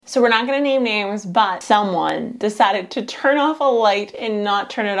So we're not gonna name names, but someone decided to turn off a light and not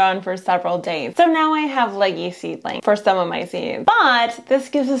turn it on for several days. So now I have leggy seedlings for some of my seeds. But this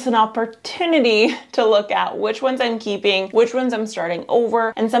gives us an opportunity to look at which ones I'm keeping, which ones I'm starting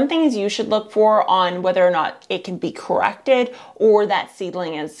over, and some things you should look for on whether or not it can be corrected or that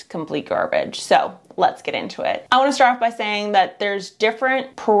seedling is complete garbage. So let's get into it. I want to start off by saying that there's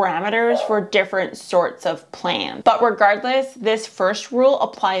different parameters for different sorts of plants. But regardless, this first rule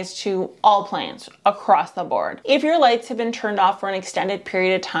applies to all plants across the board. If your lights have been turned off for an extended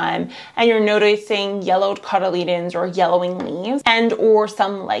period of time and you're noticing yellowed cotyledons or yellowing leaves and or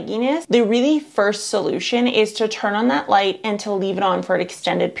some legginess, the really first solution is to turn on that light and to leave it on for an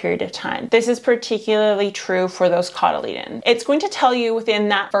extended period of time. This is particularly true for those cotyledons. It's going to tell you within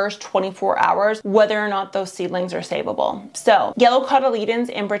that first 24 hours whether or not those seedlings are savable. So yellow cotyledons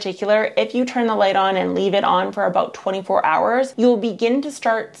in particular, if you turn the light on and leave it on for about 24 hours, you'll begin to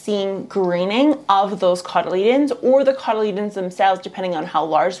start seeing greening of those cotyledons, or the cotyledons themselves, depending on how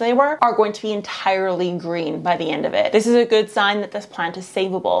large they were, are going to be entirely green by the end of it. This is a good sign that this plant is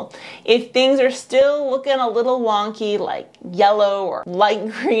savable. If things are still looking a little wonky, like yellow or light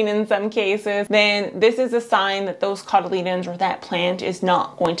green in some cases, then this is a sign that those cotyledons or that plant is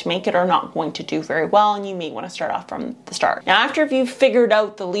not going to make it or not going to do very well, and you may want to start off from the start. Now, after you've figured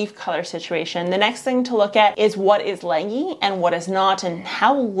out the leaf color situation, the next thing to look at is what is leggy and what is not, and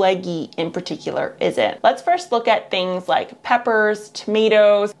how leggy in particular is it. Let's first look at things like peppers,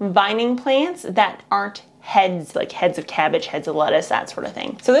 tomatoes, vining plants that aren't heads, like heads of cabbage, heads of lettuce, that sort of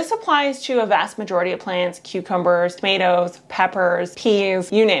thing. So this applies to a vast majority of plants: cucumbers, tomatoes, peppers,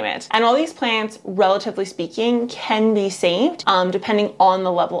 peas, you name it. And all these plants, relatively speaking, can be saved depending on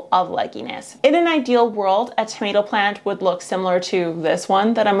the level of legginess. In an ideal world, a tomato plant would look similar to this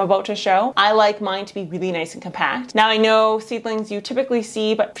one that I'm about to show. I like mine to be really nice and compact. Now I know seedlings you typically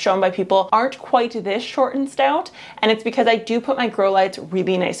see but shown by people aren't quite this short and stout, and it's because I do put my grow lights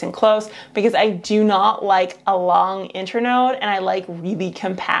really nice and close, because I do not like a long internode and I like really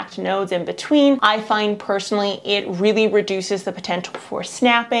compact nodes in between. I find personally it really reduces the potential for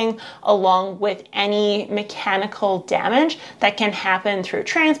snapping, along with any mechanical damage that can happen through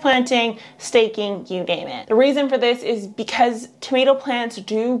transplanting, staking, you name it. The reason for this is because tomato plants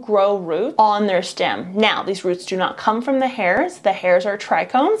do grow roots on their stem. Now, these roots do not come from the hairs. The hairs are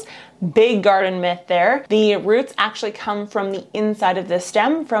trichomes. Big garden myth there. The roots actually come from the inside of the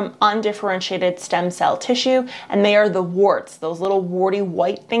stem, from undifferentiated stem cell tissue, and they are the warts, those little warty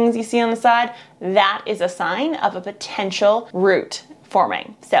white things you see on the side. That is a sign of a potential root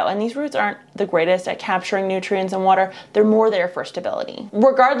forming. So, and these roots aren't the greatest at capturing nutrients and water. They're more there for stability.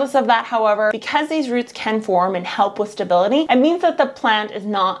 Regardless of that, however, because these roots can form and help with stability, it means that the plant is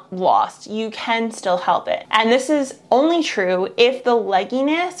not lost. You can still help it. And this is only true if the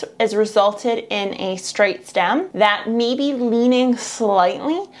legginess is resulted in a straight stem that may be leaning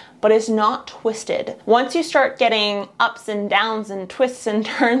slightly, but is not twisted. Once you start getting ups and downs and twists and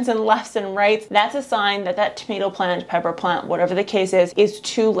turns and lefts and rights, that's a sign that that tomato plant, pepper plant, whatever the case is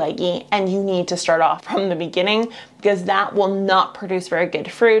too leggy, and you need to start off from the beginning, because that will not produce very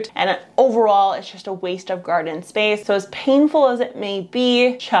good fruit, and overall it's just a waste of garden space. So as painful as it may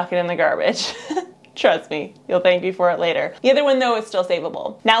be, chuck it in the garbage. Trust me, you'll thank me for it later. The other one though is still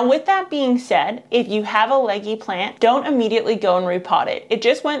savable. Now with that being said, if you have a leggy plant, don't immediately go and repot it. It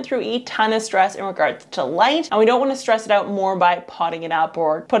just went through a ton of stress in regards to light, and we don't want to stress it out more by potting it up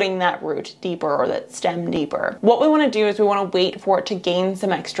or putting that root deeper or that stem deeper. What we want to do is we want to wait for it to gain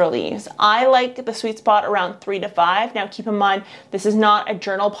some extra leaves. I like the sweet spot around 3 to 5. Now keep in mind, this is not a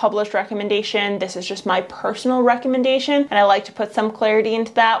journal published recommendation. This is just my personal recommendation, and I like to put some clarity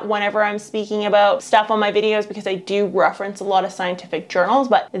into that whenever I'm speaking about stuff on my videos, because I do reference a lot of scientific journals,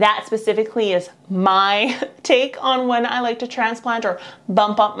 but that specifically is my take on when I like to transplant or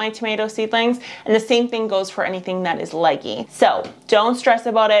bump up my tomato seedlings. And the same thing goes for anything that is leggy. So don't stress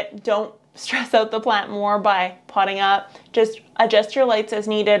about it. Don't stress out the plant more by potting up. Just adjust your lights as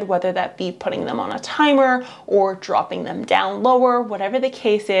needed, whether that be putting them on a timer or dropping them down lower, whatever the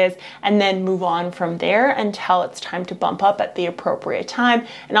case is, and then move on from there until it's time to bump up at the appropriate time.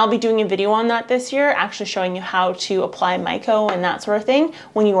 And I'll be doing a video on that this year, actually showing you how to apply myco and that sort of thing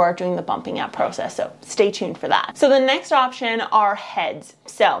when you are doing the bumping up process. So stay tuned for that. So the next option are heads.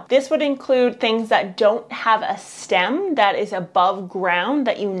 So this would include things that don't have a stem that is above ground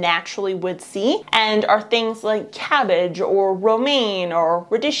that you naturally would see, and are things like like cabbage or romaine or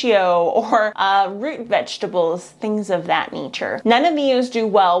radicchio or root vegetables, things of that nature. None of these do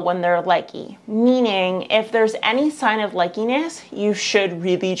well when they're leggy, meaning if there's any sign of legginess, you should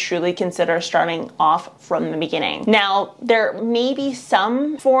really truly consider starting off from the beginning. Now, there may be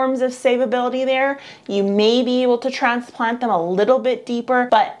some forms of savability there. You may be able to transplant them a little bit deeper,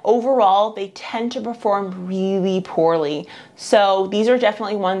 but overall, they tend to perform really poorly. So these are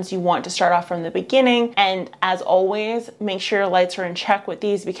definitely ones you want to start off from the beginning. And as always, make sure your lights are in check with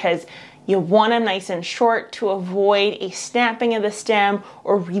these because you want them nice and short to avoid a snapping of the stem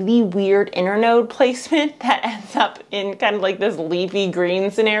or really weird internode placement that ends up in kind of like this leafy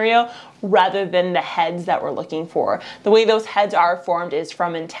green scenario rather than the heads that we're looking for. The way those heads are formed is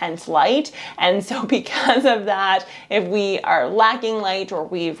from intense light. And so because of that, if we are lacking light or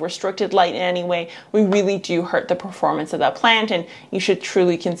we've restricted light in any way, we really do hurt the performance of that plant, and you should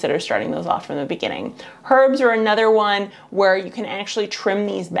truly consider starting those off from the beginning. Herbs are another one where you can actually trim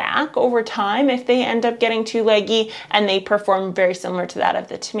these back over time if they end up getting too leggy, and they perform very similar to that of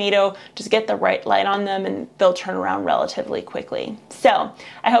the tomato. Just get the right light on them and they'll turn around relatively quickly. So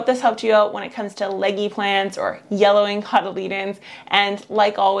I hope this helped you out when it comes to leggy plants or yellowing cotyledons. And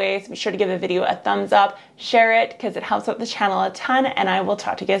like always, be sure to give the video a thumbs up, share it because it helps out the channel a ton, and I will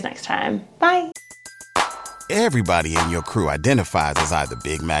talk to you guys next time. Bye. Everybody in your crew identifies as either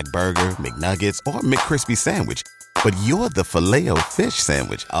Big Mac Burger, McNuggets, or McCrispy Sandwich. But you're the Filet-O-Fish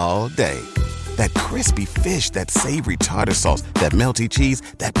Sandwich all day. That crispy fish, that savory tartar sauce, that melty cheese,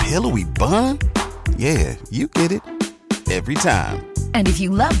 that pillowy bun. Yeah, you get it. Every time. And if you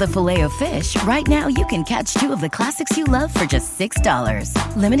love the Filet-O-Fish, right now you can catch two of the classics you love for just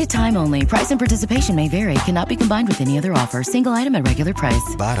 $6. Limited time only. Price and participation may vary. Cannot be combined with any other offer. Single item at regular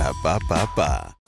price. Ba-da-ba-ba-ba.